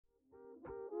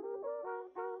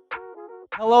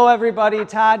Hello everybody,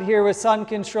 Todd here with Sun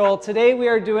Control. Today we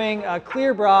are doing a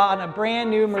clear bra on a brand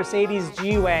new Mercedes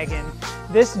G-Wagon.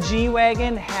 This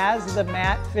G-Wagon has the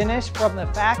matte finish from the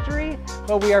factory,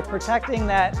 but we are protecting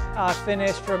that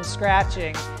finish from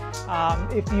scratching.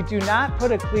 If you do not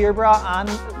put a clear bra on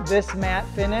this matte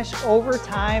finish, over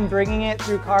time bringing it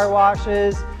through car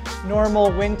washes,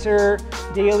 normal winter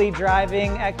daily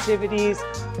driving activities,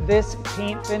 this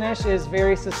paint finish is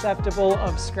very susceptible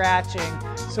of scratching.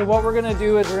 So what we're going to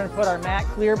do is we're going to put our matte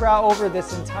clear bra over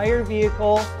this entire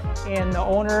vehicle, and the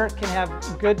owner can have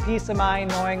good peace of mind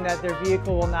knowing that their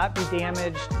vehicle will not be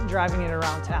damaged driving it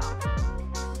around town.